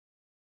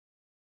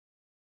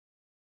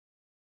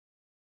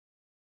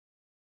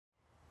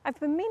I've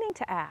been meaning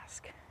to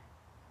ask.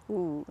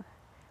 Ooh,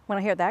 when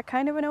I hear that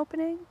kind of an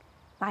opening,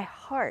 my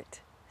heart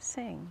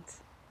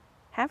sings.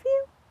 Have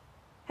you?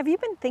 Have you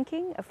been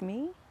thinking of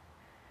me?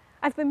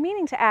 I've been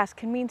meaning to ask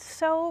can mean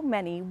so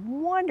many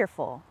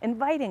wonderful,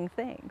 inviting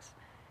things.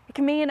 It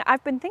can mean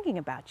I've been thinking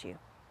about you.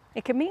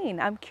 It can mean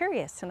I'm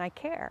curious and I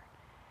care.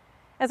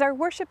 As our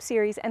worship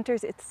series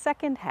enters its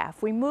second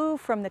half, we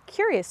move from the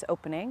curious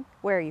opening,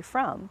 where are you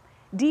from,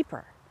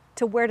 deeper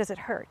to where does it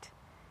hurt?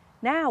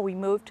 Now we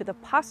move to the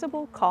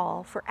possible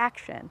call for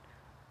action,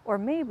 or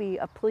maybe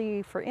a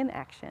plea for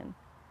inaction.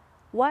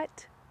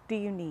 What do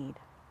you need?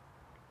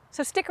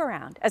 So stick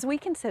around as we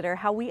consider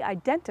how we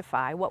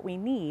identify what we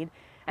need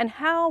and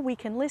how we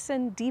can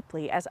listen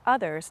deeply as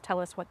others tell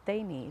us what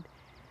they need.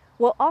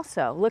 We'll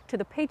also look to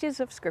the pages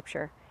of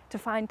Scripture to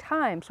find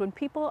times when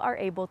people are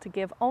able to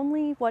give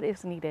only what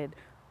is needed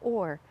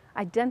or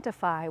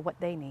identify what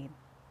they need.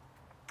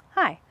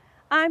 Hi,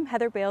 I'm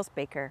Heather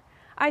Bales-Baker.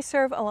 I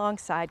serve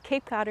alongside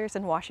Cape Codders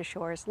and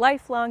Washashores,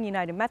 lifelong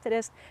United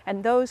Methodists,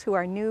 and those who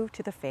are new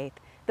to the faith,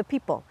 the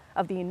people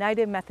of the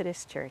United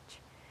Methodist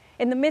Church.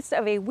 In the midst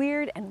of a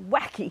weird and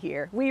wacky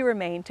year, we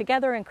remain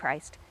together in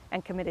Christ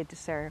and committed to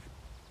serve.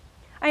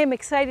 I am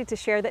excited to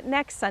share that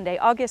next Sunday,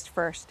 August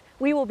 1st,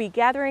 we will be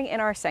gathering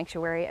in our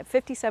sanctuary at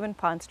 57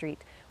 Pond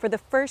Street for the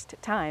first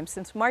time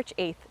since March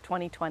 8th,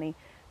 2020.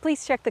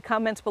 Please check the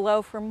comments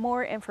below for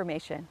more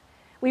information.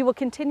 We will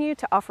continue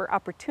to offer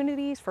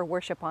opportunities for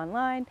worship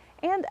online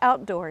and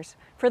outdoors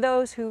for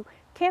those who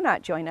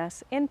cannot join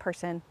us in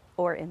person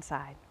or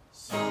inside.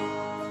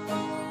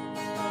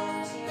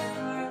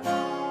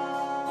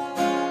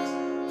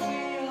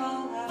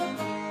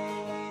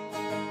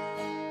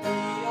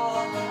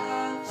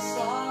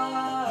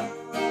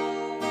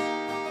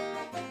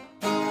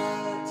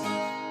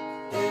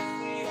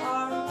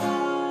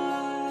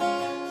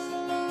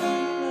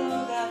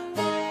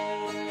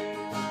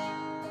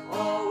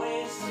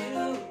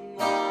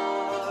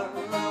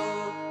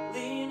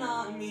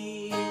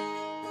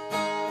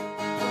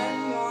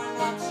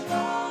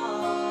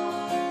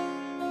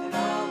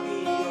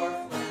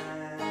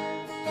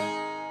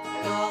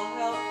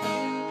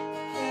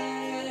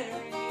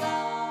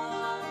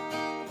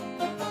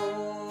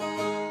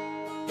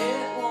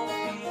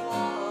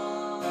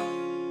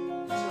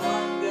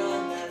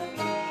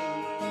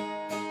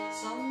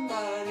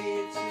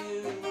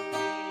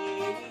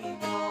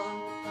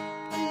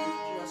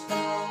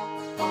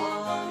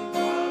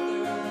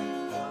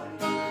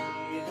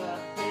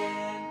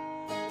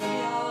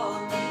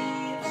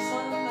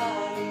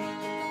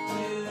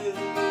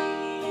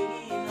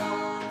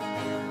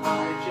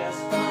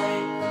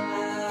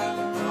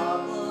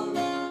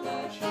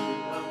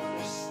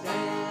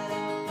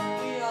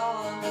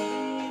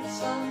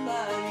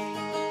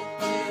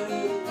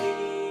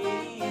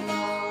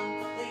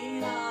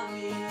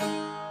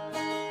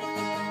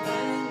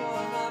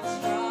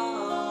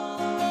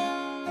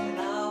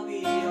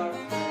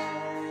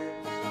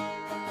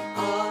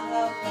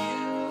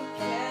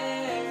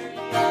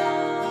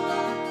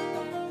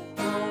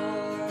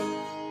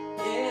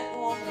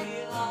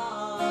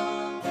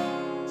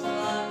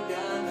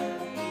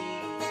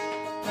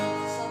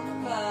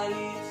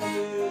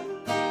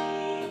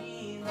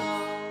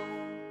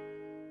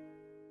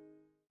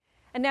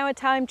 And now a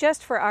time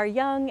just for our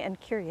young and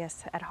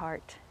curious at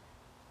heart.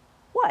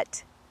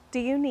 What do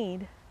you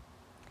need?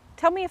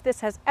 Tell me if this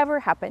has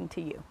ever happened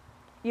to you.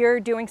 You're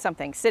doing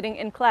something, sitting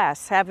in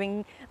class,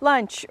 having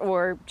lunch,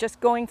 or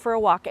just going for a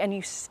walk, and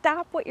you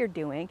stop what you're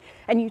doing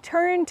and you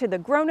turn to the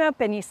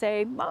grown-up and you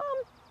say, Mom,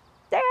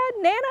 Dad,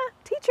 Nana,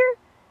 teacher,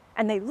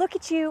 and they look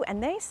at you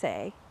and they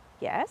say,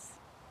 yes,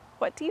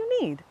 what do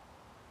you need?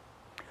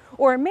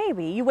 Or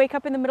maybe you wake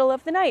up in the middle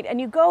of the night and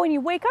you go and you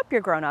wake up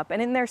your grown-up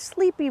and in their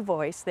sleepy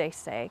voice they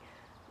say,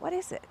 what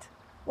is it?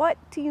 What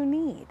do you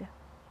need?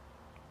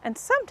 And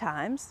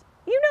sometimes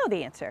you know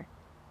the answer.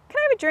 Can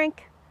I have a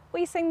drink?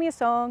 Will you sing me a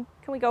song?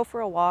 Can we go for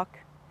a walk?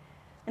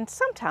 And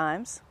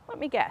sometimes, let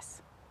me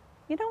guess,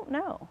 you don't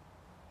know.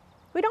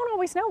 We don't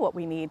always know what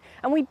we need,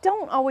 and we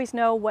don't always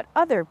know what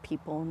other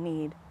people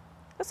need.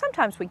 But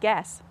sometimes we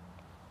guess.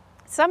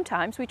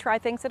 Sometimes we try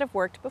things that have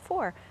worked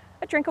before.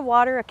 A drink of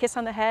water, a kiss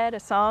on the head, a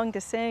song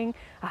to sing,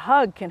 a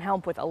hug can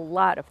help with a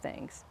lot of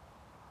things.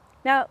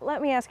 Now,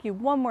 let me ask you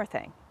one more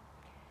thing.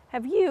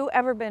 Have you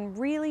ever been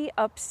really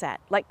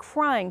upset, like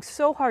crying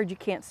so hard you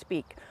can't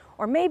speak?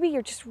 Or maybe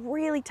you're just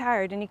really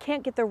tired and you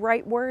can't get the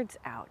right words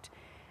out,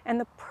 and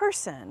the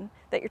person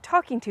that you're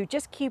talking to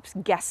just keeps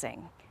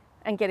guessing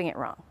and getting it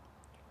wrong.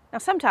 Now,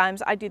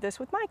 sometimes I do this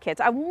with my kids.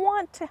 I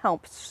want to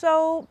help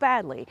so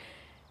badly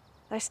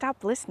that I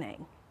stop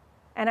listening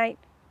and I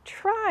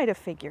try to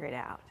figure it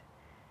out.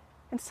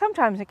 And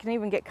sometimes it can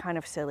even get kind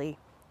of silly.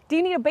 Do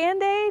you need a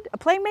Band-Aid, a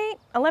Playmate,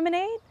 a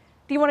lemonade?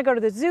 Do you want to go to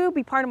the zoo,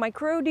 be part of my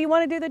crew? Do you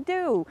want to do the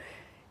do?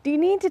 Do you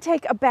need to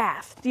take a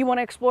bath? Do you want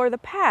to explore the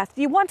path?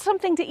 Do you want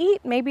something to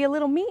eat, maybe a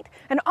little meat?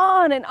 And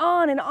on and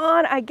on and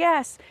on, I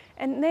guess.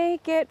 And they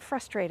get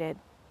frustrated,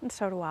 and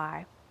so do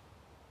I.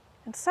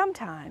 And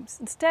sometimes,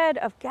 instead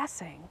of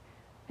guessing,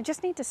 I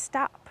just need to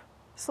stop,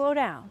 slow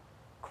down,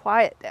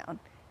 quiet down,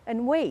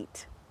 and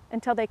wait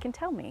until they can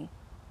tell me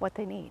what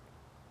they need.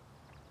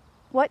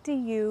 What do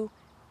you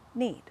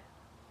need?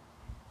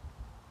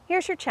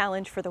 Here's your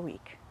challenge for the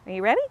week. Are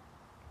you ready?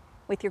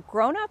 With your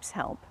grown-ups'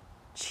 help,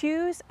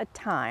 choose a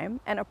time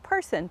and a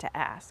person to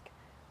ask,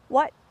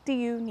 what do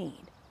you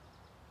need?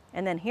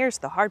 And then here's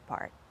the hard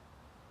part.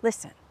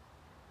 Listen.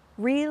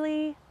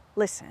 Really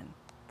listen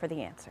for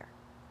the answer.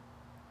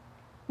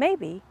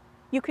 Maybe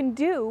you can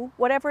do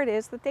whatever it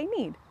is that they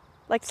need.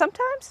 Like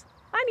sometimes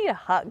I need a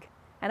hug,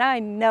 and I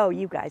know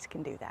you guys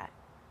can do that.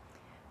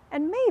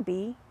 And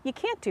maybe you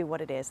can't do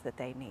what it is that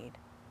they need.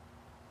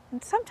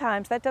 And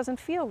sometimes that doesn't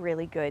feel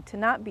really good to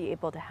not be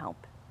able to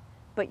help.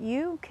 But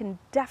you can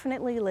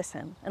definitely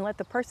listen and let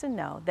the person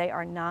know they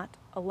are not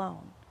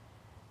alone.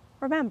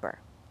 Remember,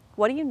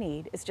 what do you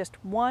need is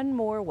just one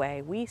more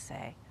way we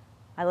say,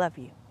 I love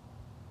you.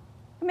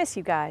 I miss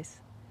you guys.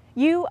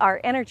 You are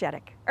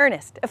energetic,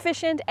 earnest,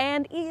 efficient,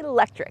 and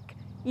electric.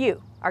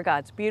 You are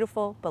God's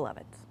beautiful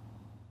beloveds.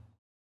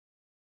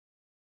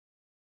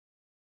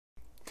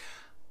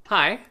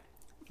 Hi,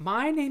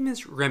 my name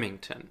is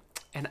Remington,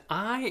 and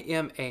I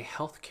am a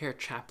healthcare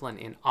chaplain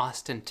in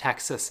Austin,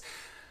 Texas.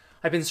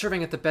 I've been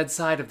serving at the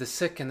bedside of the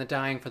sick and the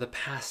dying for the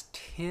past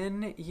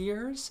 10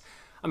 years.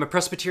 I'm a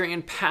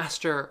Presbyterian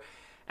pastor,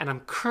 and I'm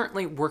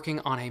currently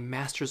working on a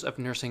Master's of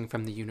Nursing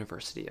from the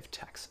University of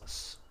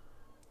Texas.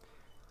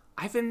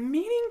 I've been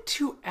meaning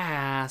to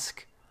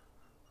ask,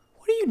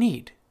 what do you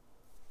need?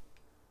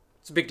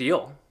 It's a big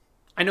deal.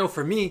 I know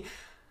for me,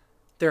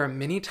 there are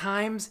many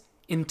times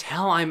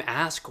until I'm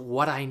asked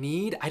what I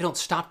need, I don't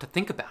stop to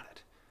think about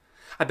it.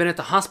 I've been at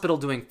the hospital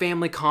doing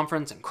family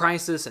conference and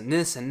crisis and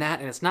this and that,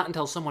 and it's not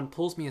until someone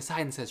pulls me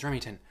aside and says,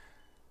 Remington,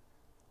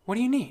 what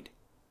do you need?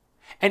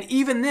 And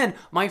even then,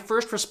 my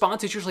first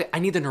response is usually, I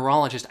need the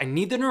neurologist. I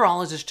need the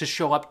neurologist to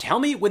show up. Tell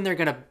me when they're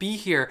going to be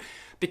here,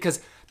 because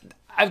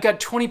I've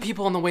got 20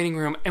 people in the waiting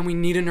room and we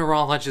need a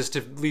neurologist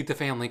to lead the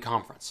family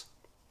conference.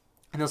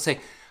 And they'll say,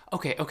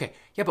 okay,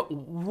 yeah, but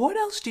what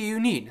else do you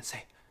need? And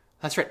say,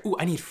 that's right. Ooh,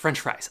 I need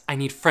French fries. I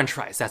need French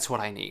fries. That's what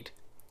I need.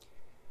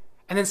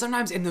 And then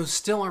sometimes in those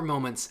stiller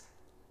moments,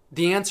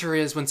 the answer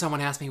is when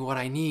someone asks me what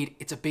I need,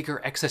 it's a bigger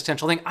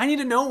existential thing. I need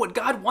to know what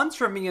God wants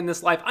from me in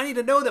this life. I need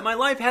to know that my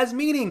life has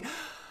meaning.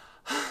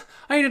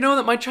 I need to know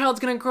that my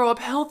child's going to grow up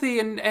healthy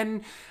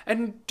and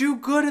do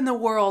good in the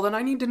world. And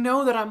I need to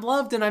know that I'm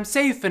loved and I'm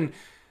safe. And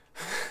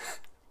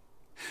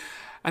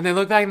they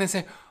look back and they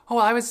say, oh,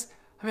 I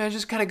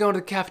just kind of going to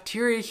the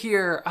cafeteria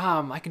here.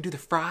 I can do the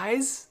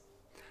fries.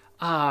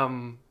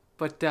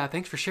 But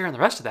thanks for sharing the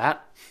rest of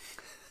that.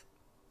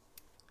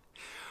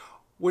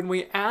 When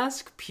we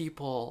ask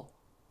people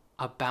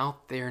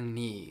about their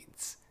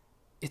needs,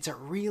 it's a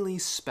really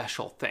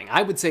special thing.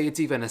 I would say it's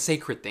even a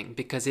sacred thing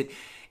because it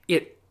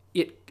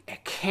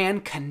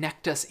can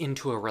connect us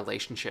into a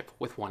relationship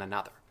with one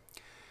another.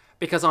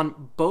 Because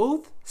on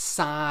both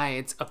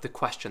sides of the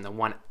question, the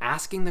one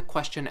asking the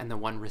question and the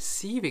one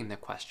receiving the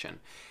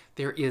question,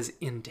 there is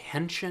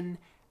intention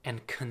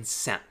and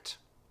consent.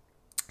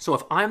 So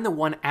if I'm the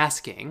one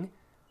asking,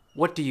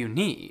 what do you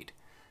need?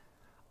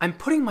 I'm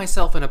putting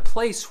myself in a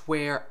place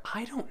where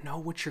I don't know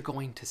what you're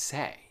going to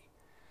say.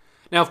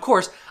 Now, of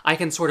course, I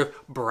can sort of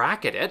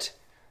bracket it.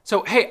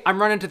 So, hey, I'm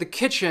running to the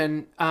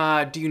kitchen.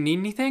 Do you need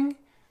anything?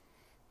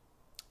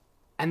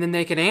 And then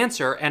they can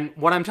answer. And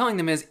what I'm telling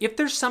them is, if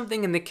there's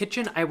something in the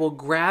kitchen, I will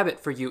grab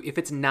it for you. If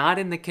it's not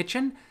in the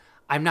kitchen,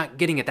 I'm not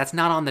getting it. That's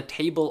not on the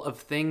table of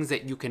things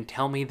that you can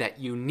tell me that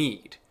you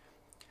need.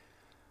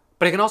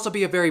 But it can also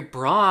be a very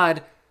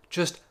broad,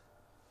 just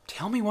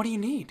tell me, what do you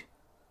need?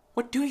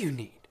 What do you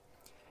need?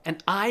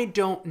 And I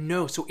don't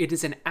know. So it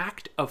is an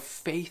act of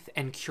faith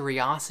and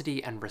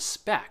curiosity and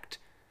respect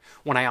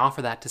when I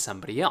offer that to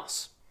somebody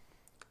else.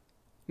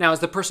 Now,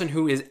 as the person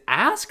who is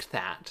asked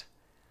that,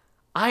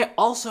 I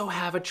also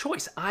have a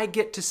choice. I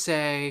get to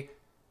say,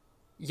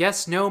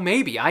 yes, no,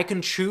 maybe. I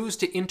can choose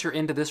to enter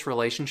into this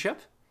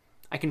relationship.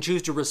 I can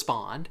choose to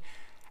respond.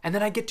 And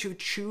then I get to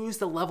choose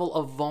the level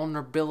of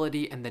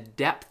vulnerability and the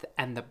depth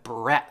and the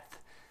breadth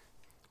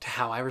to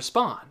how I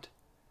respond.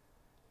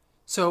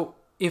 So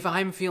if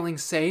I'm feeling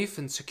safe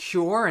and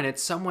secure and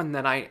it's someone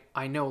that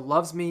I know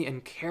loves me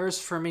and cares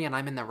for me and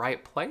I'm in the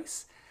right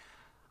place,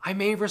 I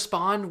may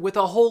respond with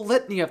a whole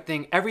litany of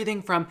things.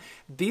 Everything from,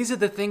 these are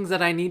the things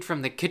that I need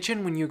from the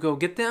kitchen when you go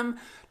get them,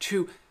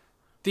 to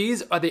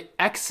these are the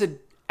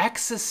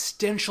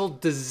existential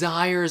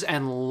desires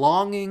and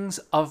longings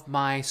of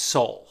my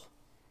soul.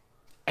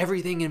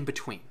 Everything in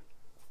between.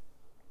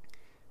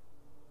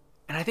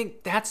 And I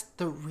think that's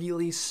the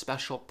really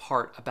special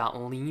part about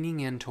leaning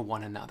into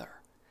one another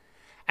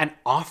and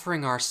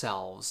offering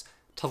ourselves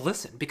to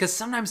listen. Because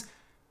sometimes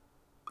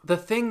the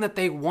thing that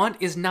they want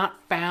is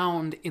not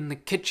found in the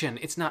kitchen.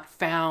 It's not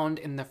found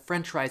in the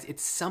French fries.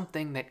 It's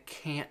something that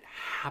can't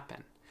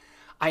happen.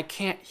 I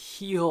can't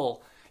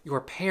heal your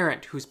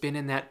parent who's been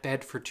in that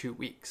bed for 2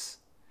 weeks.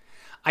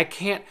 I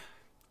can't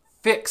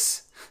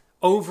fix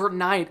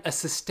overnight a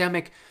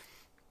systemic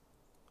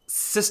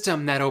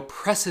system that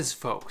oppresses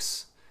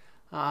folks.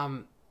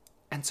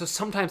 And so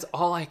sometimes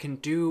all I can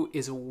do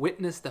is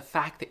witness the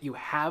fact that you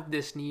have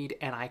this need,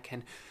 and I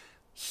can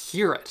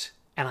hear it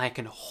and I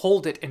can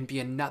hold it and be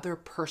another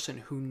person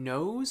who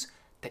knows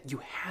that you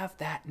have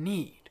that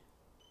need.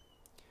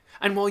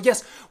 And while,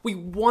 yes, we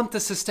want the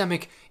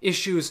systemic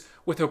issues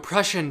with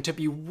oppression to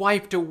be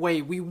wiped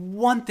away, we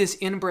want this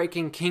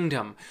inbreaking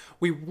kingdom,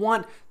 we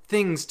want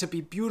things to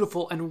be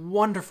beautiful and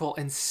wonderful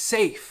and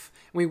safe,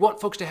 and we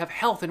want folks to have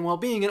health and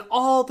well-being and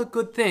all the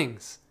good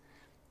things.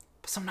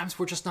 But sometimes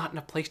we're just not in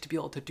a place to be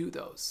able to do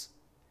those.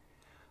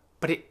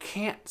 But it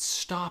can't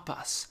stop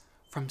us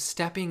from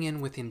stepping in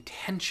with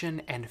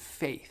intention and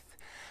faith,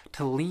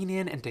 to lean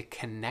in and to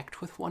connect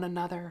with one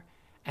another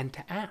and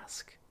to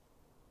ask,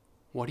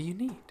 what do you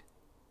need?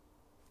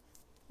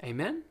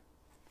 Amen?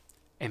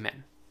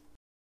 Amen.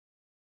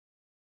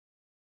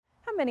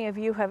 How many of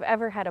you have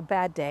ever had a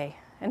bad day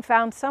and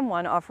found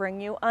someone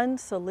offering you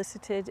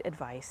unsolicited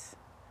advice?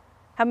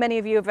 How many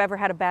of you have ever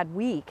had a bad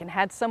week and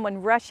had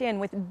someone rush in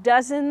with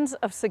dozens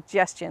of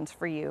suggestions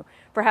for you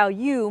for how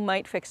you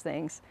might fix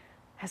things,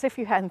 as if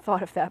you hadn't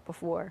thought of that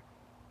before?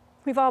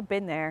 We've all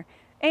been there,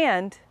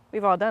 and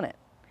we've all done it.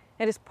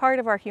 It is part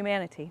of our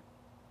humanity.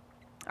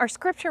 Our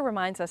scripture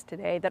reminds us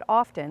today that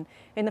often,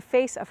 in the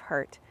face of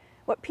hurt,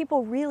 what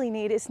people really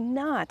need is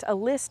not a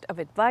list of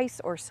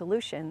advice or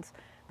solutions,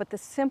 but the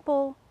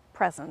simple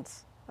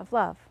presence of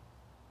love.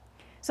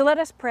 So let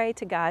us pray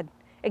to God,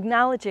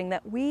 acknowledging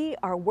that we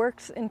are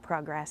works in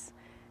progress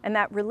and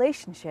that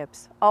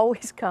relationships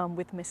always come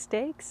with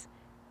mistakes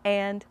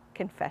and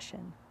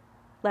confession.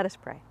 Let us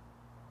pray.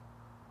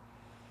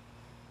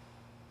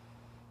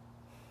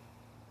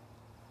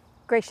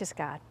 Gracious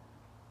God,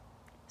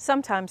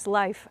 sometimes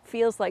life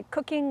feels like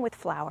cooking with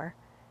flour.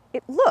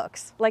 It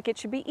looks like it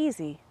should be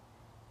easy,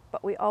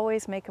 but we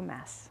always make a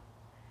mess.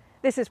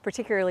 This is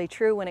particularly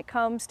true when it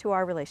comes to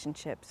our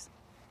relationships.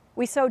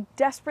 We so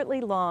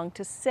desperately long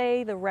to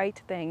say the right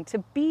thing, to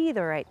be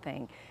the right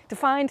thing, to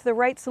find the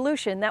right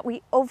solution that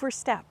we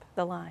overstep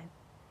the line.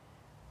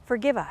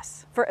 Forgive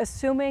us for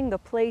assuming the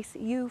place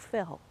you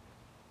fill.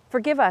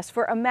 Forgive us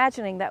for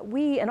imagining that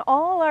we and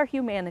all our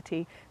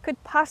humanity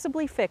could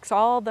possibly fix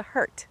all the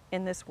hurt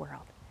in this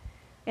world.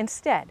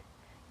 Instead,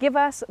 give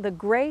us the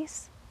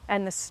grace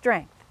and the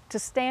strength to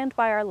stand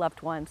by our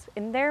loved ones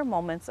in their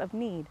moments of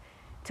need,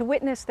 to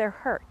witness their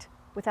hurt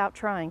without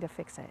trying to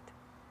fix it.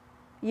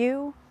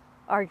 You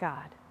are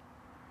God.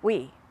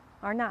 We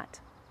are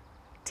not.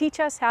 Teach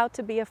us how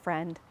to be a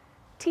friend.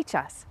 Teach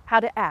us how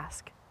to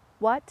ask,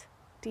 what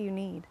do you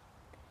need?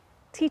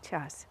 Teach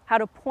us how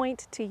to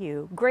point to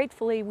you.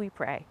 Gratefully we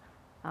pray.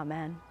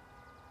 Amen.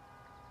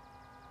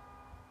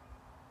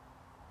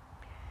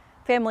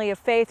 Family of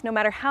faith, no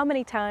matter how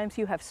many times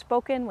you have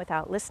spoken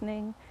without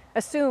listening,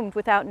 assumed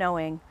without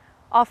knowing,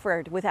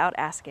 offered without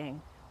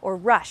asking, or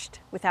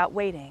rushed without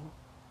waiting,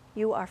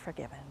 you are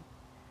forgiven.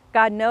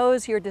 God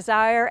knows your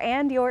desire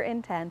and your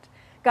intent.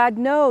 God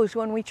knows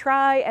when we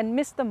try and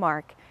miss the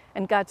mark,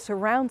 and God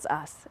surrounds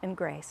us in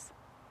grace.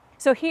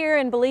 So hear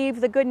and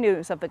believe the good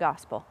news of the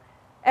gospel.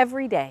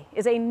 Every day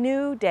is a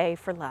new day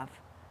for love.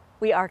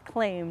 We are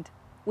claimed.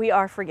 We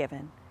are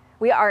forgiven.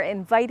 We are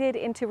invited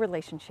into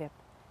relationship.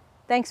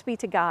 Thanks be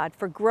to God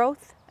for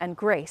growth and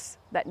grace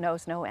that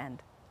knows no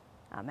end.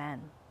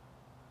 Amen.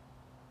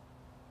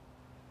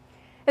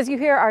 As you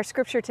hear our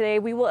scripture today,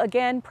 we will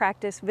again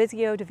practice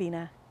Visio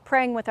Divina,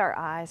 praying with our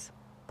eyes,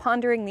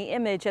 pondering the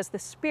image as the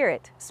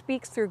Spirit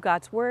speaks through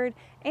God's Word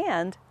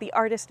and the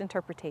artist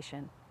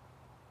interpretation.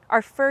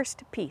 Our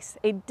first piece,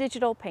 a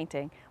digital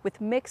painting with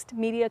mixed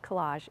media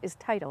collage, is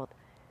titled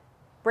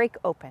Break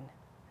Open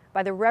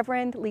by the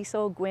Reverend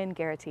Liesl Gwynn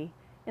Garrity,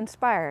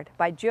 inspired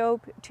by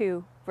Job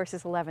 2,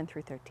 verses 11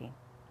 through 13.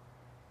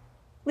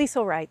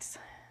 Liesl writes,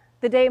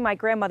 "The day my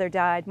grandmother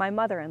died, my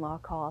mother-in-law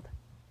called.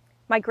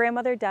 My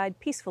grandmother died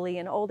peacefully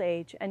in old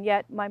age, and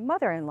yet my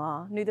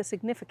mother-in-law knew the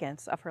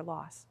significance of her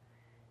loss.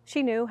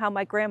 She knew how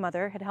my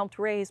grandmother had helped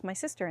raise my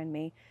sister and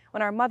me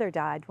when our mother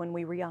died when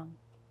we were young.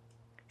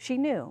 She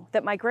knew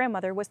that my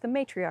grandmother was the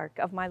matriarch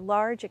of my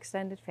large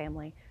extended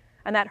family,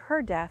 and that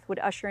her death would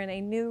usher in a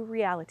new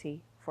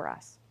reality for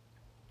us.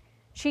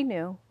 She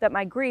knew that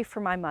my grief for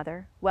my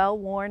mother, well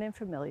worn and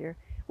familiar,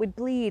 would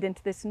bleed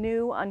into this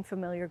new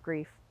unfamiliar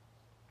grief.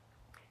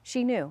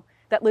 She knew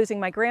that losing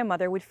my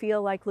grandmother would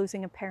feel like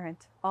losing a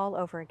parent all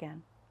over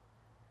again.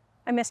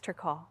 I missed her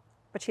call,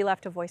 but she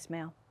left a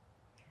voicemail.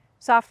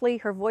 Softly,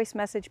 her voice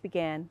message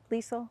began,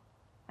 'Liesl,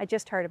 I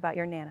just heard about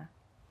your Nana.'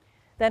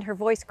 Then her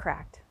voice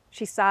cracked.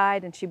 She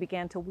sighed and she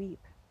began to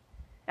weep.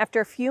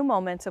 After a few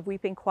moments of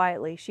weeping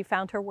quietly, she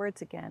found her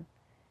words again.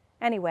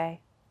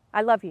 'Anyway,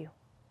 I love you.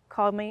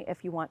 Call me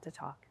if you want to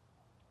talk.'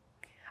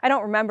 I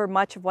don't remember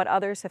much of what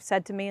others have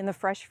said to me in the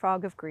fresh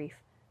fog of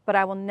grief, but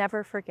I will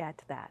never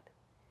forget that.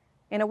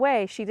 In a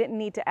way, she didn't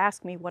need to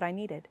ask me what I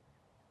needed.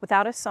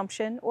 Without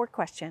assumption or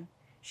question,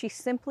 she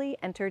simply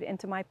entered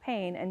into my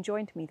pain and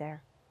joined me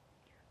there.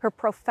 Her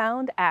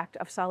profound act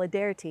of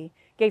solidarity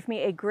gave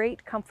me a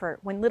great comfort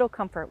when little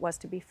comfort was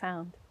to be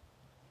found.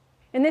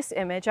 In this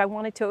image, I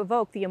wanted to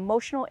evoke the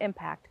emotional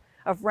impact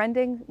of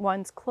rending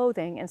one's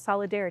clothing in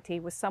solidarity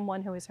with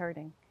someone who is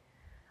hurting.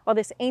 While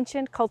this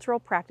ancient cultural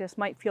practice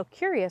might feel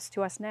curious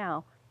to us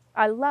now,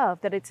 I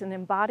love that it's an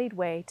embodied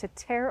way to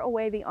tear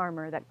away the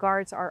armor that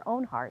guards our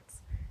own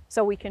hearts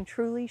so we can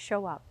truly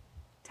show up,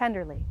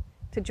 tenderly,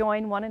 to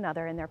join one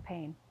another in their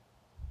pain.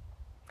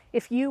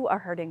 If you are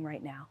hurting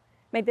right now,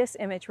 may this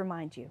image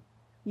remind you,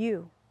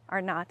 you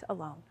are not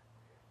alone.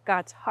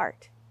 God's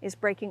heart is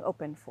breaking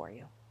open for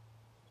you.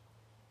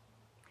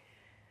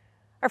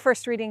 Our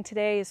first reading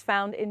today is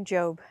found in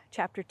Job,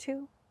 chapter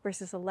 2,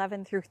 verses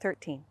 11 through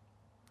 13.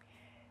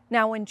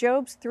 Now when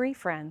Job's 3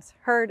 friends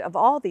heard of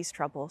all these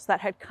troubles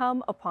that had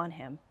come upon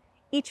him,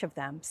 each of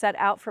them set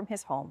out from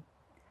his home,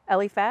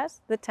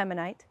 Eliphaz the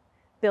Temanite,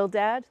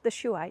 Bildad the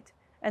Shuhite,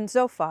 and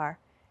Zophar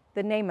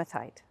the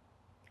Naamathite.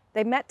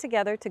 They met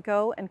together to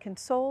go and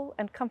console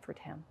and comfort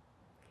him.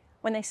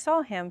 When they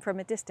saw him from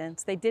a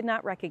distance, they did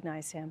not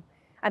recognize him,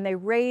 and they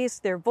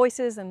raised their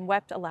voices and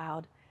wept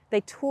aloud.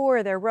 They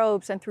tore their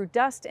robes and threw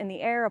dust in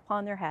the air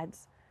upon their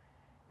heads.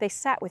 They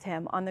sat with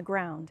him on the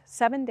ground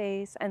 7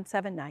 days and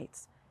 7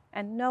 nights,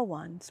 and no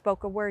one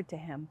spoke a word to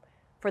him,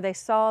 for they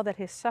saw that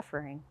his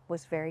suffering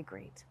was very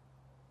great.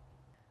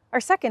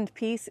 Our second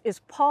piece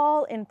is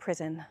Paul in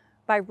Prison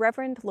by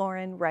Reverend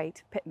Lauren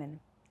Wright Pittman.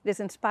 It is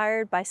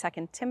inspired by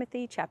 2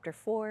 Timothy chapter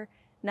 4,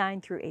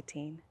 9 through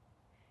 18.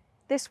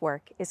 This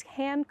work is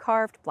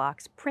hand-carved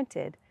blocks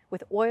printed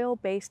with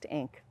oil-based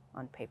ink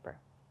on paper.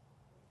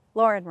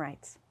 Lauren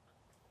writes,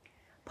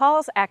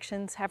 Paul's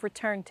actions have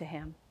returned to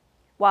him.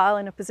 While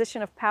in a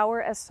position of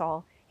power as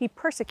Saul, he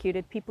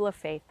persecuted people of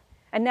faith,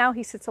 and now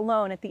he sits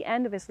alone at the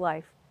end of his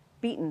life,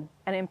 beaten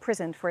and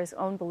imprisoned for his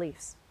own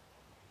beliefs.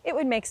 It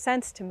would make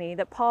sense to me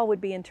that Paul would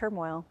be in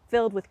turmoil,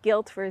 filled with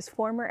guilt for his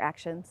former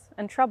actions,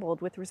 and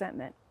troubled with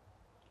resentment.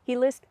 He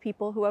lists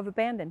people who have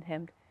abandoned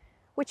him,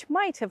 which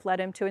might have led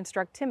him to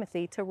instruct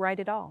Timothy to write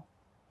it all.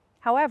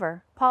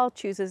 However, Paul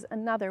chooses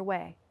another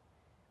way.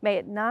 May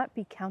it not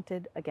be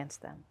counted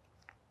against them.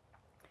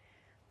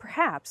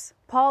 Perhaps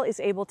Paul is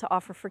able to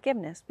offer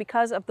forgiveness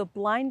because of the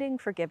blinding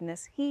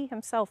forgiveness he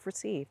himself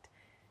received.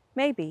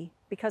 Maybe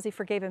because he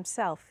forgave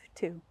himself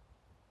too.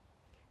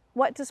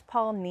 What does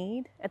Paul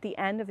need at the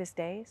end of his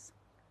days?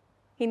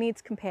 He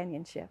needs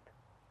companionship,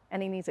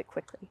 and he needs it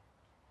quickly.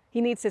 He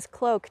needs his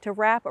cloak to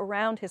wrap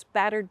around his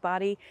battered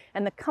body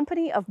and the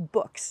company of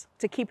books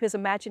to keep his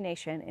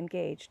imagination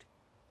engaged.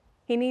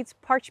 He needs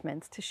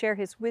parchments to share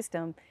his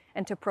wisdom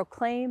and to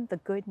proclaim the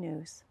good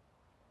news.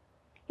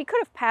 He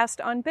could have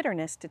passed on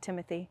bitterness to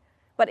Timothy,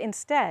 but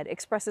instead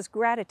expresses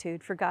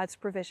gratitude for God's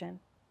provision.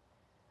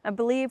 I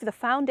believe the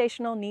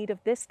foundational need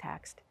of this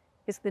text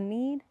is the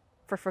need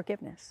for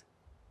forgiveness.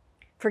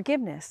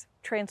 Forgiveness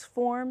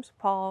transforms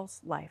Paul's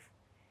life.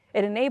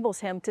 It enables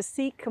him to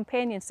seek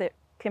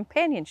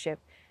companionship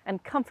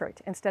and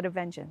comfort instead of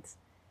vengeance,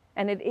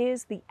 and it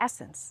is the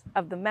essence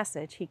of the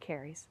message he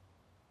carries.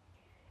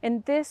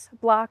 In this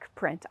block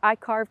print, I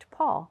carved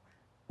Paul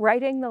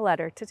writing the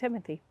letter to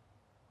Timothy.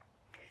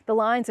 The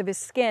lines of his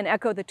skin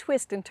echo the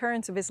twists and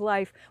turns of his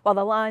life, while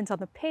the lines on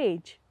the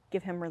page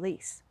give him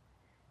release.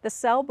 The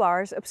cell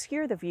bars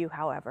obscure the view,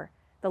 however.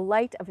 The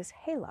light of his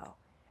halo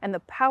and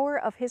the power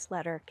of his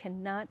letter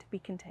cannot be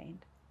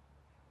contained.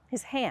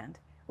 His hand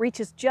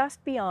reaches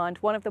just beyond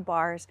one of the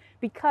bars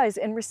because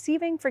in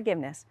receiving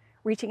forgiveness,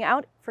 reaching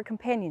out for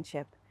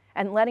companionship,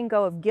 and letting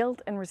go of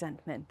guilt and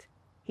resentment,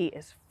 he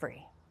is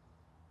free.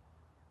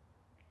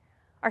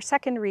 Our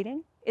second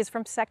reading is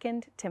from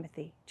 2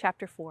 Timothy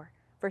chapter 4,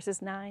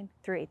 verses 9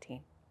 through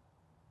 18.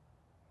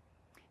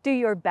 Do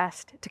your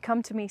best to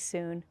come to me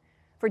soon,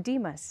 for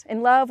Demas,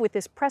 in love with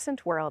this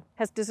present world,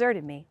 has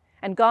deserted me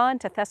and gone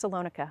to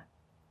Thessalonica.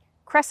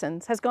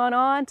 Crescens has gone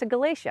on to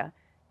Galatia,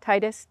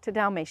 Titus to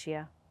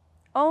Dalmatia.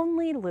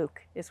 Only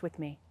Luke is with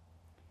me.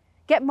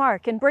 Get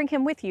Mark and bring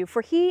him with you,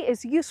 for he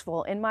is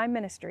useful in my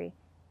ministry.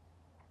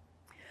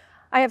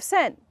 I have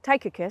sent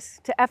Tychicus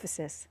to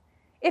Ephesus.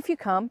 If you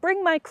come,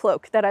 bring my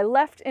cloak that I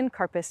left in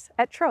Carpus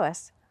at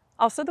Troas,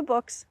 also the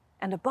books,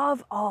 and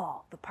above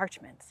all, the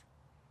parchments.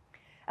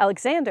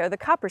 Alexander, the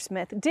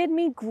coppersmith, did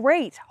me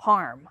great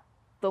harm.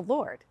 The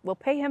Lord will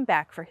pay him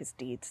back for his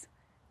deeds.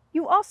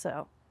 You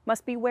also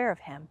must beware of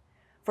him,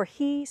 for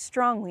he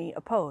strongly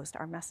opposed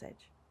our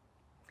message.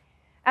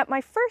 At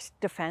my first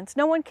defense,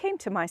 no one came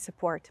to my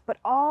support, but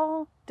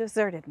all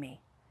deserted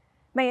me.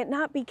 May it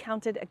not be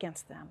counted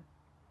against them.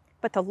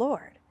 But the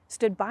Lord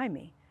stood by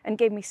me and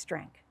gave me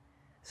strength,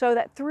 so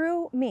that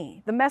through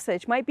me the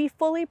message might be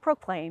fully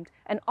proclaimed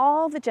and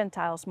all the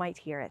Gentiles might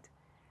hear it.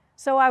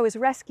 So I was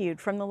rescued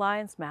from the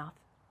lion's mouth.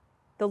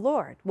 The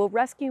Lord will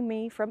rescue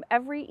me from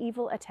every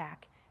evil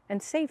attack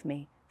and save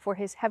me for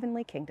his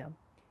heavenly kingdom.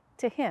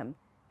 To him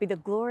be the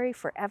glory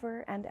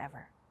forever and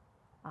ever.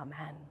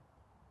 Amen.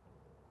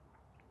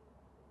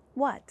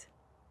 What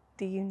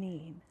do you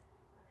need?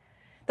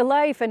 The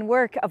life and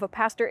work of a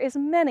pastor is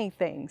many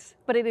things,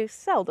 but it is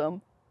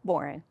seldom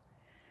boring.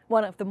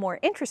 One of the more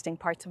interesting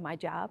parts of my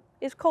job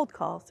is cold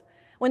calls.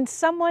 When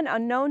someone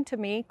unknown to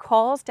me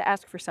calls to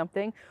ask for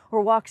something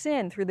or walks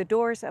in through the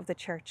doors of the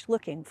church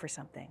looking for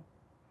something.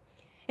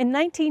 In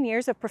 19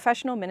 years of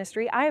professional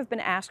ministry, I have been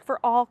asked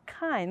for all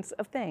kinds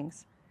of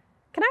things.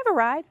 Can I have a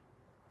ride?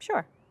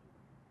 Sure.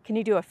 Can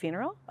you do a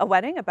funeral, a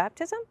wedding, a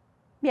baptism?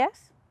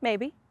 Yes,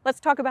 maybe.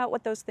 Let's talk about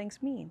what those things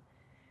mean.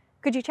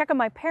 Could you check on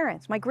my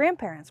parents, my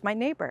grandparents, my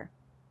neighbor?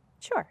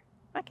 Sure,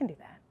 I can do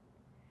that.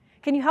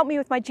 Can you help me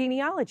with my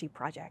genealogy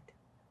project?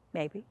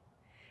 Maybe.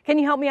 Can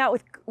you help me out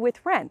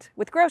with rent,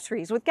 with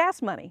groceries, with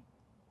gas money?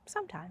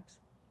 Sometimes.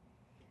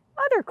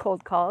 Other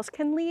cold calls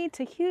can lead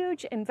to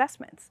huge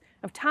investments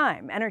of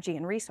time, energy,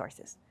 and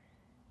resources.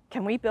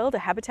 Can we build a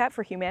Habitat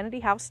for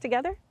Humanity house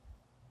together?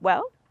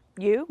 Well,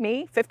 you,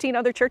 me, 15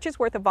 other churches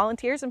worth of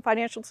volunteers and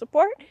financial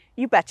support?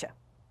 You betcha.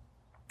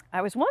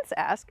 I was once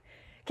asked,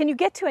 can you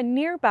get to a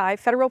nearby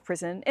federal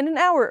prison in an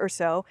hour or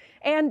so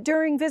and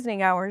during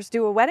visiting hours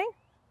do a wedding?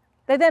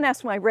 They then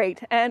asked my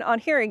rate, and on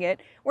hearing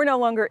it, were no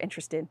longer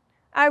interested.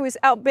 I was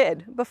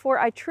outbid before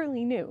I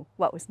truly knew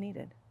what was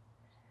needed.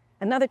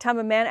 Another time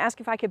a man asked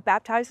if I could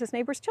baptize his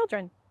neighbor's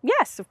children.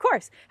 Yes, of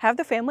course. Have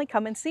the family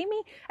come and see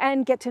me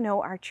and get to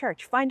know our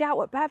church. Find out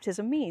what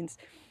baptism means.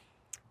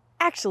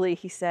 Actually,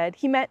 he said,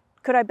 he meant,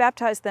 could I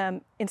baptize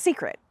them in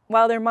secret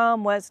while their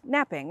mom was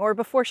napping or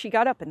before she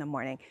got up in the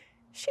morning?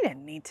 She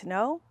didn't need to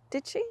know,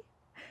 did she?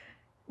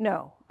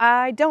 No,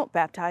 I don't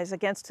baptize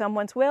against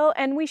someone's will,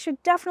 and we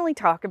should definitely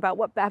talk about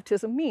what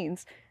baptism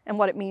means and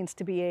what it means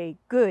to be a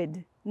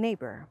good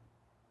neighbor.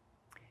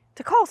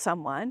 To call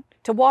someone,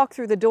 to walk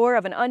through the door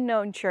of an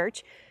unknown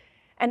church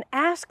and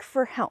ask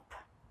for help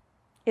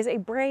is a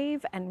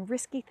brave and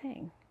risky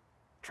thing.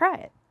 Try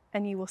it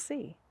and you will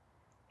see.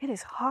 It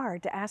is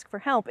hard to ask for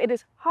help. It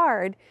is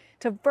hard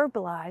to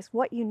verbalize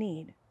what you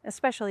need,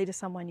 especially to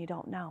someone you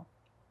don't know.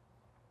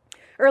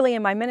 Early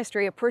in my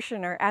ministry, a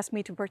parishioner asked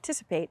me to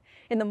participate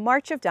in the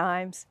March of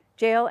Dimes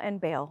jail and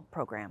bail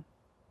program.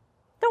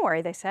 Don't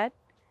worry, they said.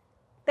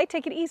 They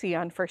take it easy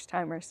on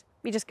first-timers.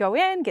 You just go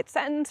in, get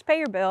sentenced, pay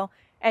your bill,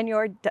 and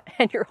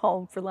you're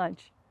home for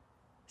lunch.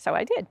 So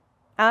I did.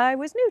 I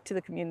was new to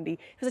the community.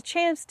 It was a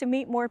chance to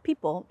meet more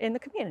people in the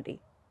community,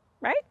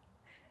 right?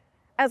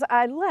 As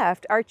I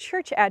left, our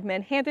church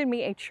admin handed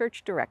me a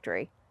church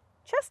directory.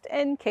 Just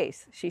in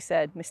case, she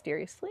said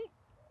mysteriously.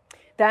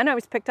 Then I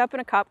was picked up in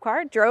a cop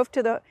car,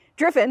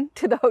 driven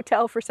to the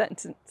hotel for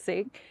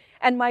sentencing,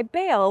 and my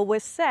bail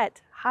was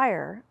set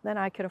higher than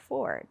I could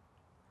afford.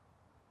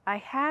 I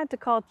had to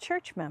call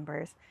church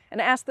members and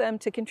ask them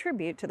to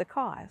contribute to the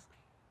cause.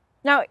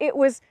 Now, it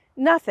was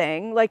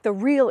nothing like the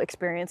real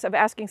experience of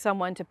asking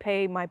someone to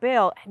pay my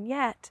bail, and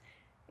yet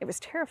it was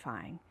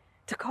terrifying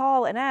to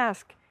call and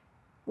ask,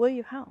 will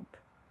you help?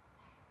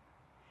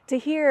 To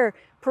hear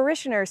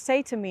parishioners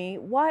say to me,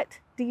 what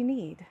do you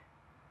need?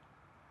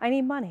 I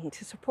need money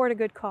to support a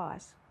good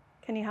cause.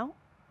 Can you help?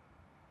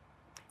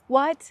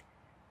 What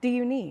do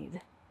you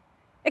need?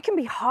 It can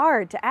be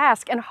hard to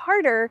ask and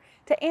harder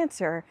to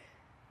answer,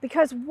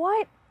 because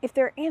what if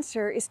their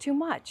answer is too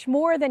much,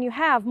 more than you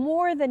have,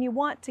 more than you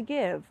want to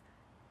give?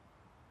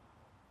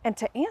 And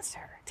to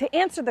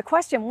answer the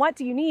question, what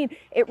do you need?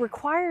 It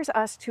requires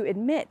us to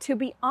admit, to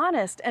be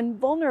honest and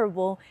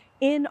vulnerable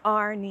in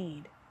our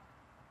need.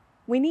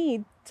 We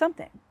need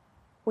something.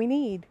 We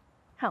need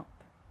help.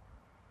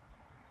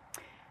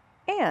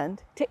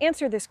 And to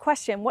answer this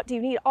question, what do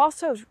you need,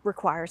 also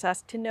requires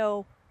us to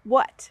know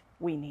what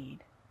we need.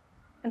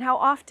 And how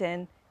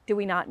often do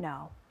we not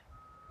know?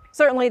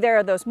 Certainly there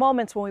are those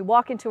moments when we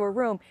walk into a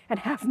room and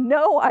have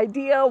no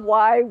idea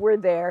why we're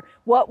there,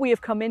 what we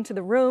have come into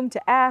the room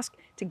to ask,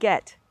 to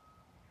get.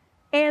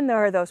 And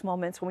there are those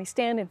moments when we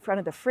stand in front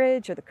of the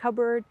fridge or the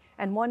cupboard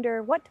and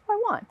wonder, what do I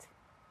want?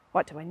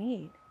 What do I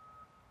need?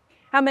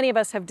 How many of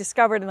us have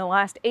discovered in the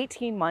last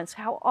 18 months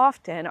how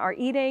often our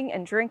eating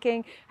and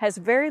drinking has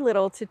very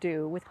little to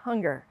do with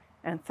hunger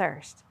and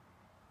thirst,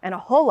 and a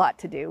whole lot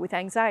to do with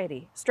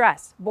anxiety,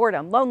 stress,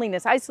 boredom,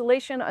 loneliness,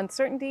 isolation,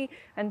 uncertainty,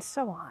 and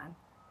so on.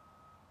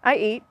 I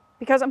eat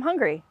because I'm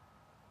hungry,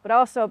 but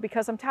also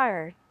because I'm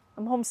tired,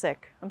 I'm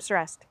homesick, I'm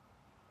stressed.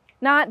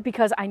 Not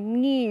because I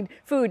need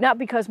food, not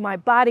because my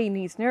body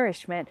needs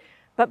nourishment,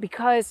 but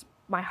because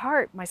my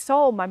heart, my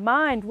soul, my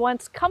mind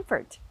wants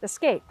comfort,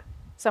 escape,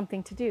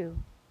 something to do.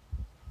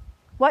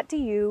 What do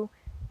you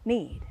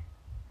need?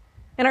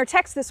 In our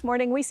text this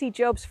morning, we see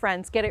Job's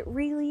friends get it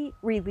really,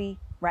 really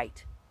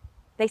right.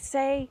 They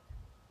say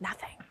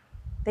nothing.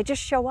 They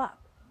just show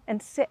up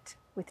and sit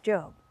with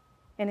Job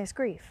in his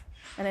grief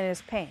and in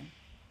his pain.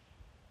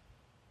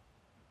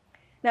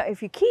 Now,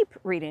 if you keep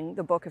reading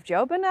the book of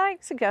Job, and I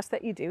suggest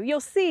that you do, you'll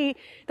see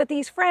that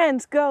these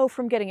friends go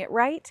from getting it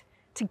right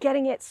to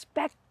getting it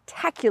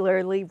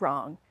spectacularly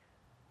wrong.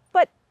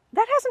 But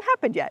that hasn't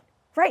happened yet.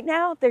 Right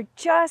now, they're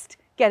just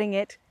getting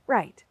it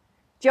right.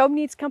 Job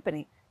needs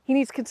company. He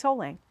needs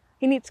consoling.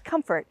 He needs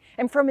comfort.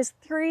 And from his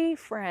three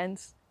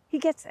friends, he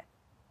gets it.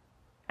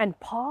 And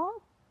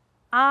Paul?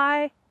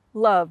 I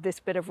love this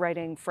bit of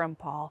writing from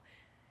Paul.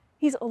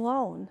 He's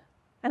alone,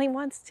 and he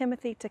wants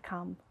Timothy to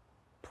come.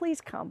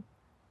 Please come.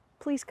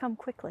 Please come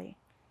quickly.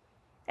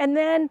 And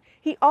then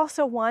he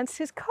also wants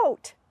his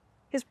coat,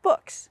 his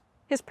books,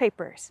 his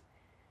papers.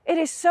 It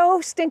is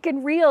so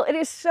stinking real. It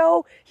is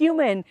so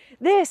human.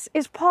 This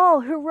is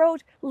Paul who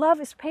wrote,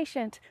 love is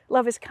patient,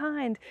 love is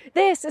kind.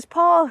 This is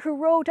Paul who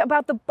wrote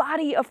about the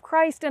body of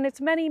Christ and its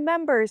many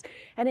members.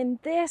 And in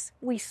this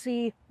we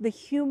see the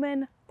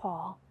human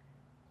Paul,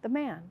 the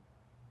man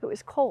who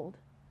is cold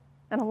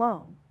and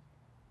alone,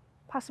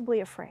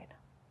 possibly afraid.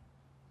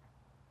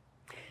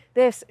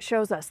 This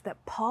shows us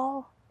that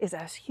Paul is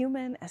as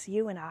human as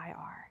you and I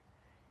are.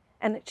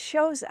 And it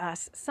shows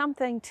us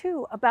something,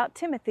 too, about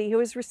Timothy, who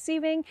is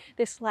receiving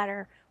this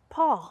letter.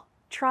 Paul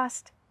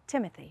trusts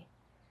Timothy.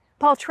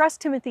 Paul trusts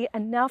Timothy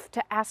enough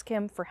to ask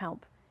him for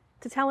help,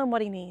 to tell him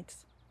what he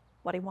needs,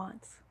 what he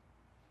wants.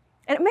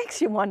 And it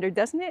makes you wonder,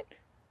 doesn't it?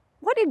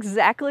 What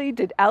exactly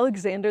did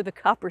Alexander the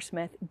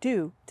coppersmith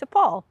do to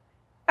Paul?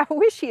 I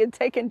wish he had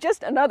taken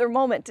just another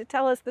moment to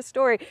tell us the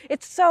story.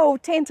 It's so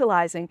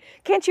tantalizing.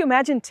 Can't you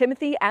imagine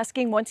Timothy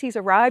asking once he's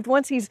arrived,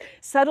 once he's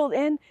settled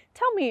in,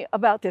 tell me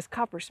about this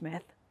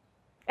coppersmith,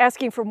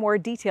 asking for more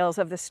details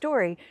of the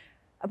story,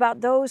 about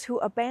those who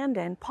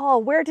abandoned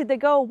Paul. Where did they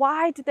go?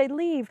 Why did they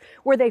leave?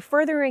 Were they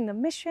furthering the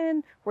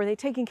mission? Were they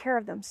taking care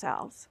of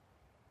themselves?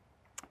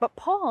 But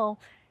Paul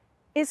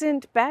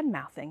isn't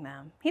bad-mouthing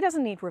them. He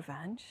doesn't need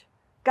revenge.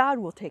 God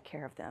will take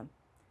care of them.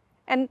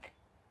 And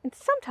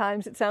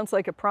sometimes it sounds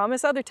like a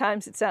promise, other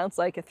times it sounds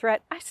like a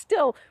threat. I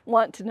still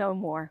want to know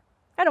more.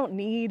 I don't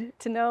need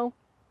to know,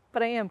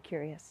 but I am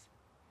curious.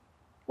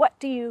 What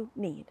do you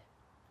need?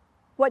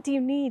 What do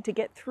you need to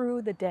get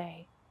through the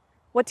day?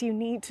 What do you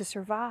need to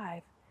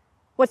survive?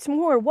 What's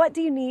more, what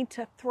do you need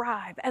to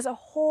thrive as a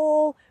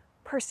whole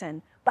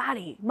person,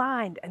 body,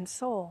 mind, and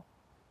soul?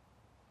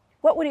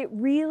 What would it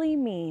really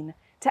mean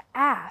to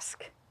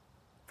ask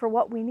for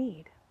what we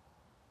need?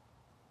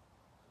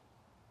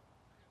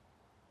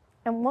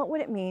 And what would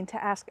it mean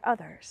to ask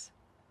others,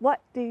 what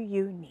do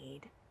you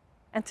need?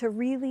 And to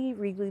really,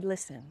 really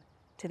listen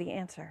to the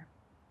answer.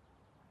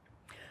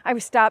 I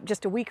was stopped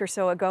just a week or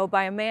so ago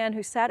by a man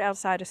who sat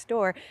outside a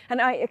store,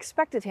 and I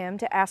expected him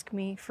to ask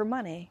me for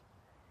money.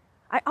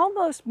 I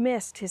almost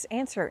missed his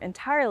answer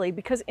entirely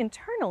because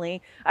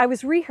internally I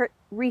was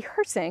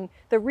rehearsing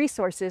the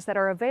resources that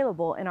are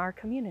available in our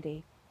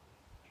community.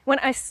 When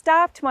I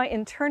stopped my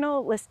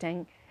internal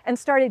listening and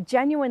started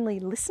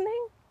genuinely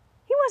listening,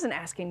 he wasn't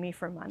asking me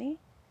for money.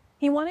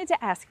 He wanted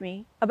to ask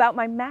me about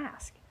my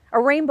mask,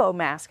 a rainbow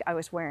mask I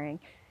was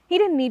wearing. He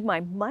didn't need my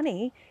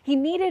money. He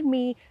needed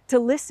me to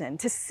listen,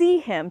 to see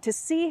him, to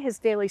see his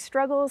daily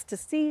struggles, to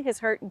see his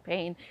hurt and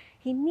pain.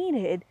 He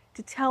needed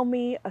to tell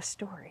me a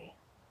story.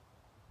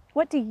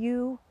 What do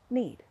you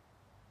need?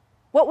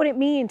 What would it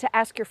mean to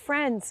ask your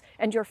friends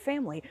and your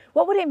family?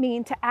 What would it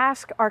mean to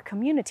ask our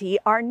community,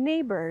 our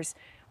neighbors?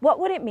 What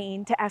would it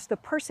mean to ask the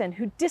person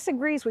who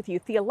disagrees with you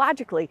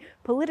theologically,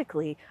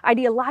 politically,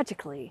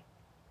 ideologically?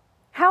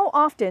 How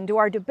often do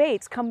our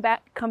debates come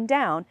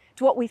down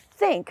to what we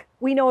think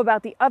we know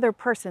about the other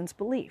person's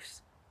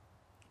beliefs?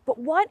 But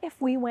what if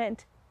we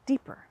went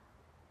deeper?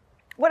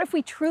 What if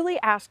we truly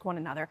asked one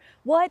another,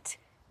 what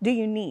do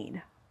you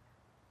need?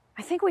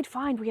 I think we'd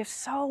find we have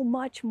so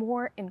much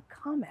more in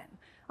common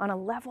on a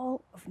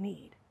level of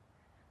need.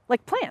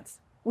 Like plants,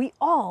 we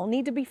all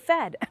need to be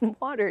fed and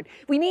watered.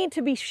 We need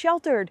to be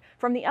sheltered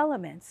from the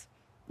elements.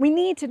 We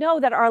need to know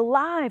that our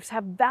lives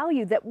have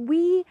value, that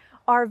we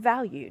are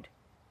valued.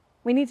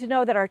 We need to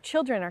know that our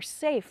children are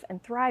safe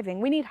and thriving.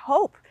 We need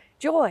hope,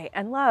 joy,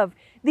 and love.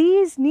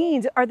 These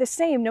needs are the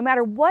same no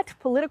matter what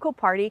political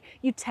party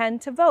you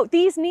tend to vote.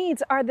 These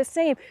needs are the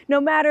same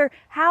no matter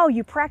how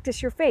you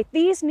practice your faith.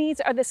 These needs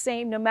are the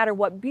same no matter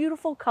what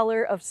beautiful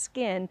color of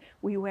skin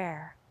we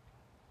wear.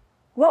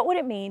 What would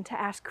it mean to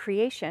ask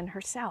creation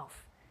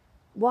herself,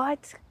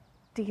 what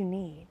do you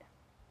need?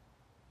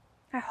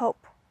 I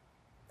hope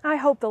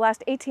the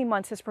last 18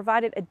 months has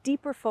provided a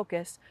deeper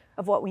focus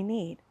of what we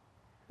need.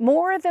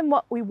 More than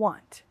what we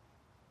want,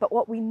 but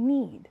what we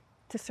need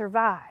to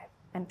survive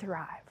and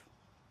thrive.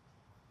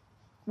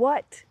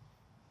 What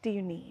do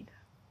you need?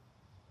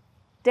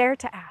 Dare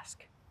to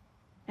ask,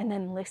 and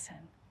then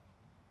listen.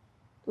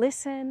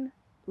 Listen,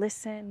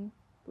 listen,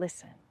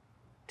 listen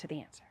to the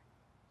answer.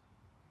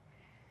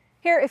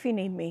 Here, if you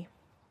need me,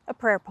 a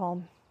prayer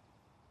poem.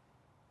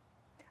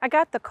 I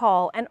got the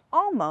call and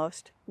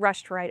almost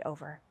rushed right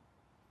over.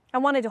 I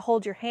wanted to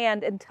hold your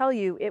hand and tell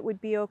you it would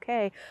be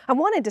okay. I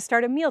wanted to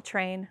start a meal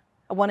train.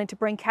 I wanted to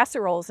bring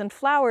casseroles and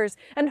flowers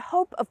and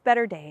hope of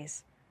better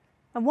days.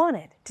 I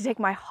wanted to take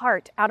my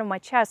heart out of my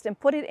chest and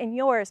put it in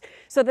yours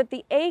so that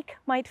the ache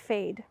might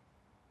fade.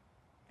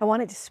 I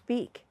wanted to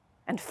speak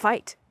and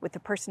fight with the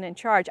person in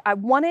charge. I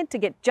wanted to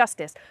get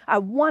justice. I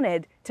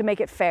wanted to make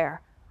it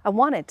fair. I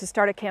wanted to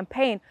start a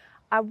campaign.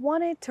 I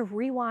wanted to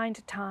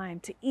rewind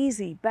time to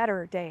easy,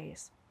 better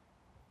days.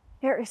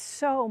 There is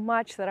so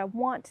much that I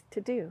want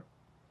to do,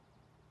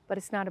 but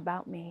it's not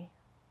about me.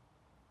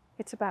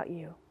 It's about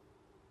you.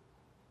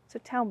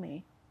 So tell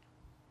me,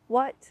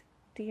 what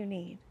do you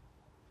need?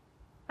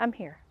 I'm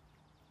here.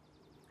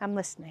 I'm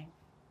listening.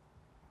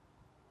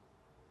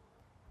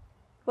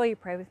 Will you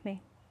pray with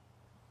me?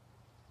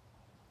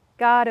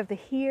 God of the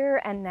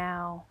here and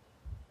now,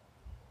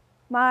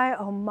 My,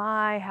 oh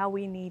my, how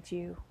we need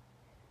you.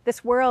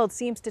 This world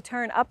seems to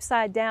turn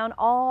upside down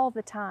all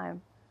the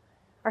time.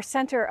 Our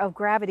center of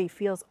gravity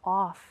feels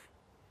off.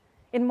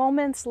 In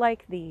moments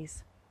like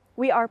these,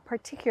 we are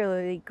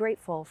particularly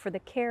grateful for the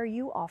care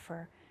you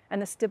offer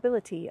and the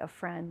stability of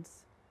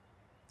friends.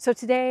 So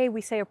today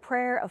we say a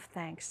prayer of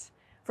thanks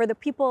for the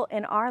people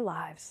in our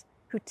lives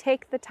who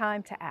take the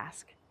time to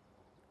ask,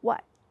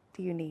 what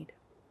do you need?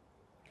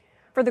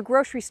 For the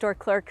grocery store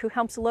clerk who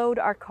helps load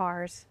our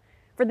cars,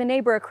 for the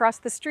neighbor across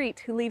the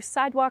street who leaves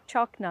sidewalk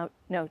chalk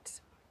notes,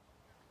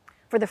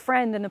 for the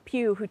friend in the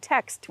pew who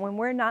texts when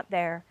we're not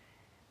there,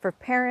 for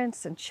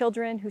parents and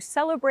children who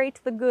celebrate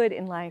the good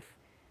in life,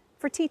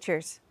 for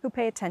teachers who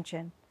pay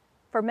attention,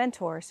 for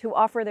mentors who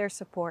offer their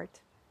support.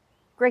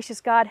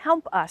 Gracious God,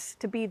 help us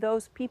to be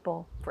those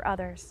people for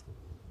others.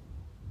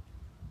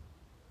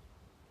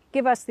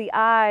 Give us the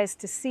eyes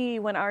to see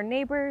when our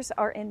neighbors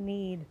are in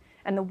need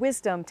and the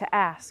wisdom to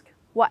ask,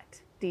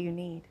 what do you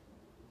need?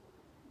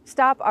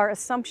 Stop our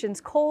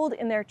assumptions cold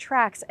in their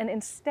tracks and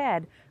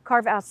instead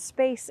carve out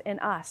space in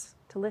us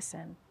to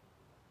listen.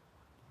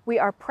 We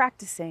are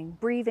practicing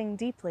breathing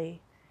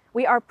deeply.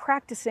 We are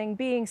practicing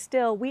being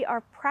still. We are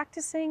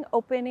practicing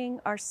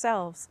opening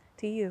ourselves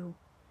to you.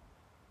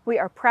 We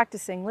are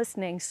practicing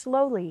listening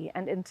slowly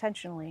and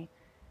intentionally.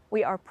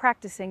 We are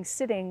practicing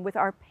sitting with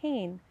our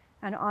pain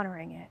and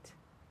honoring it.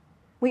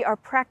 We are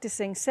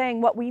practicing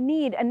saying what we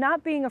need and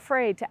not being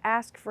afraid to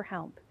ask for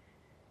help.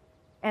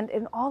 And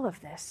in all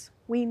of this,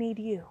 we need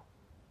you.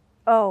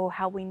 Oh,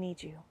 how we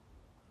need you.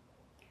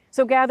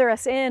 So gather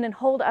us in and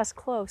hold us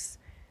close.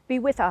 Be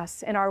with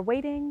us in our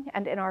waiting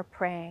and in our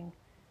praying.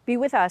 Be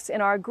with us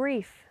in our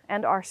grief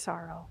and our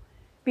sorrow.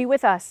 Be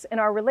with us in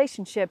our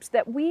relationships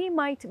that we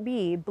might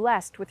be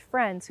blessed with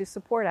friends who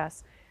support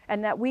us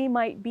and that we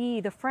might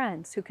be the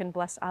friends who can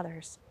bless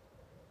others.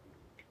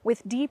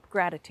 With deep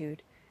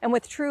gratitude and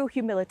with true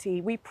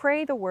humility, we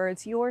pray the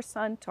words your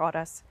Son taught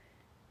us,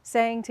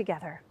 saying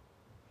together,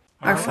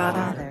 Our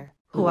Father,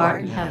 who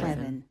art in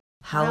heaven,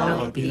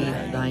 hallowed be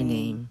thy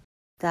name.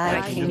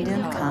 Thy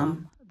kingdom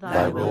come,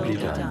 thy will be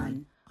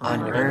done,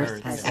 on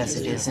earth as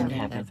it is in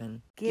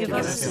heaven. Give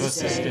us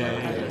this day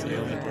our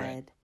daily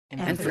bread,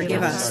 and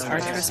forgive us our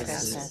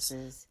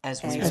trespasses,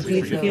 as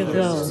we forgive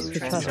those who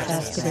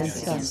trespass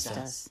against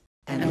us.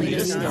 And lead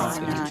us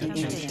not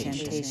into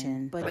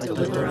temptation, but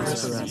deliver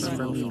us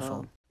from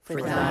evil.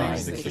 For thine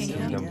is the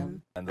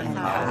kingdom, and the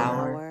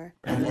power,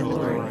 and the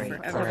glory,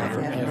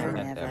 forever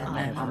and ever.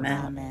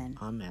 Amen.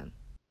 Amen.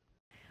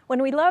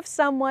 When we love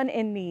someone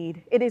in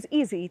need, it is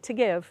easy to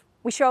give.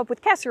 We show up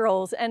with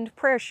casseroles and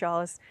prayer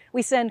shawls.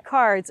 We send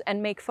cards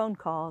and make phone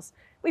calls.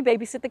 We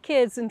babysit the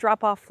kids and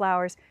drop off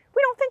flowers.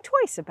 We don't think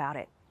twice about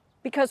it.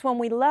 Because when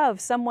we love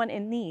someone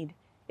in need,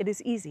 it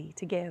is easy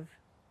to give.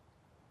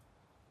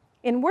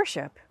 In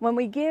worship, when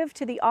we give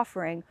to the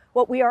offering,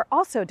 what we are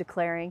also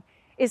declaring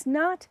is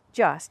not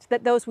just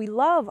that those we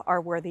love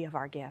are worthy of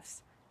our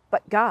gifts,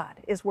 but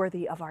God is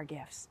worthy of our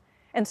gifts.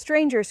 And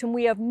strangers whom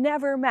we have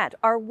never met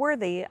are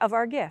worthy of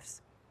our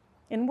gifts.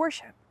 In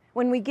worship,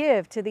 when we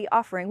give to the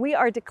offering, we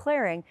are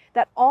declaring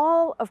that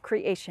all of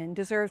creation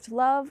deserves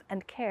love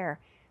and care,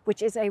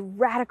 which is a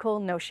radical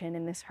notion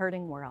in this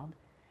hurting world.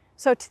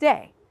 So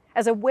today,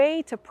 as a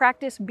way to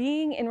practice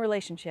being in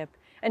relationship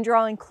and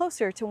drawing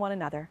closer to one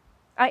another,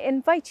 I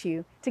invite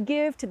you to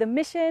give to the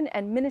mission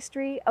and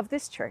ministry of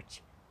this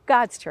church,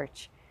 God's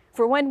church.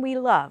 For when we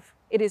love,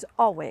 it is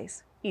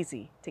always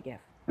easy to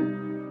give.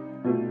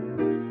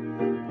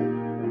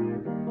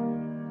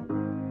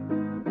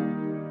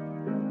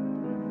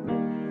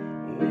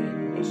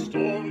 When the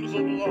storms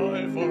of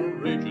life are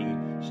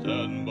raging,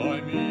 stand by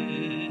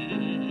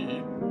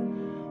me.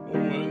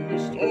 When the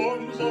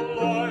storms of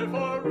life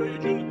are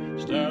raging,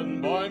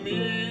 stand by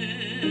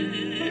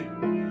me.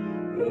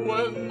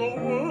 When the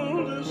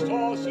world is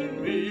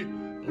tossing me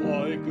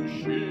like a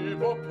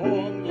ship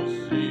upon the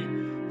sea,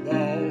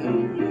 thou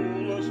who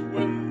rulest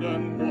wind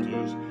and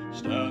waters,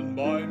 stand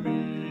by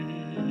me.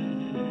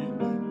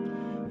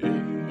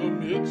 In the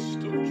midst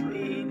of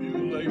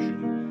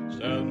tribulation,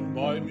 stand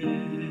by me.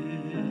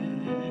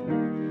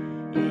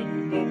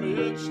 In the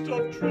midst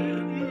of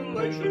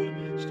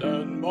tribulation,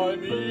 stand by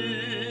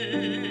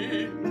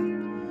me.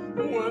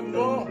 When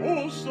the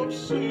hosts of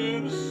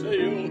sin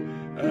assail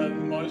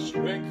and my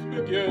strength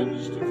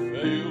begins to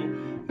fail,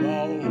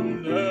 thou who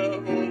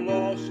never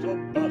lost a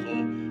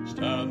battle,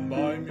 stand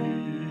by me.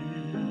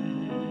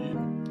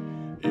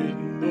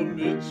 In the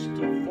midst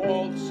of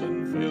faults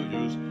and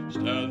failures,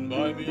 stand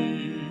by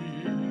me.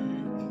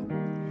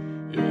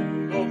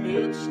 In the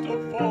midst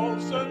of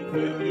faults and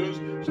failures,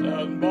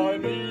 stand by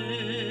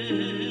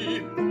me.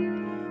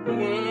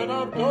 When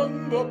I've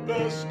done the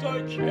best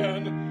I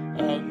can,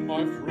 and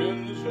my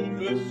friends who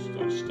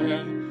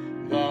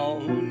misunderstand, thou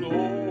who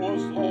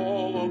knowest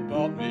all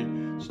about me,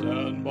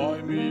 stand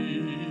by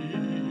me.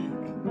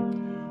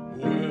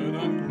 When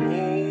I'm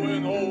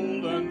growing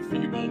old and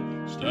feeble,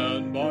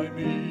 stand by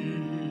me.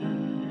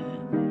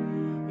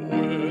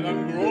 When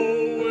I'm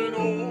growing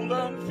old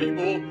and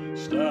feeble,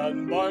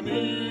 stand by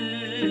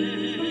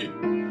me.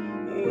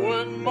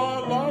 When my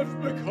life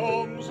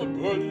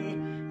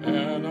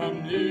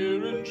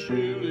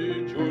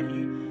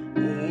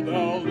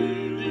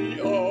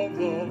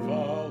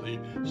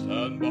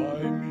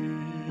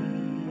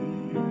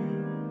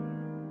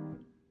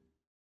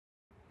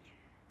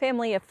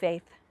Family of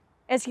faith,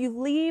 as you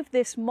leave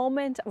this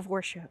moment of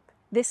worship,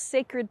 this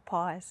sacred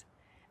pause,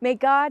 may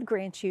God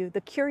grant you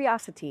the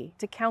curiosity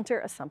to counter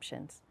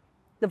assumptions,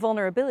 the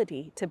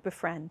vulnerability to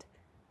befriend,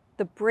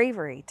 the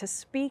bravery to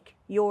speak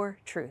your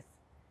truth,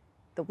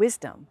 the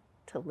wisdom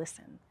to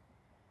listen,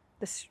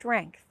 the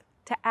strength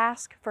to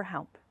ask for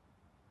help,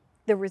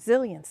 the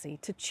resiliency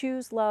to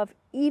choose love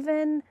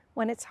even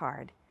when it's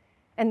hard,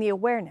 and the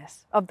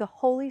awareness of the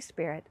Holy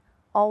Spirit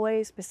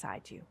always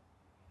beside you.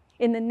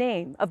 In the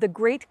name of the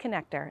great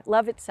connector,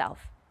 love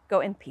itself,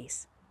 go in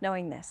peace,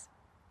 knowing this: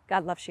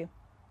 God loves you,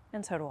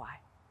 and so do I.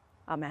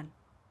 Amen.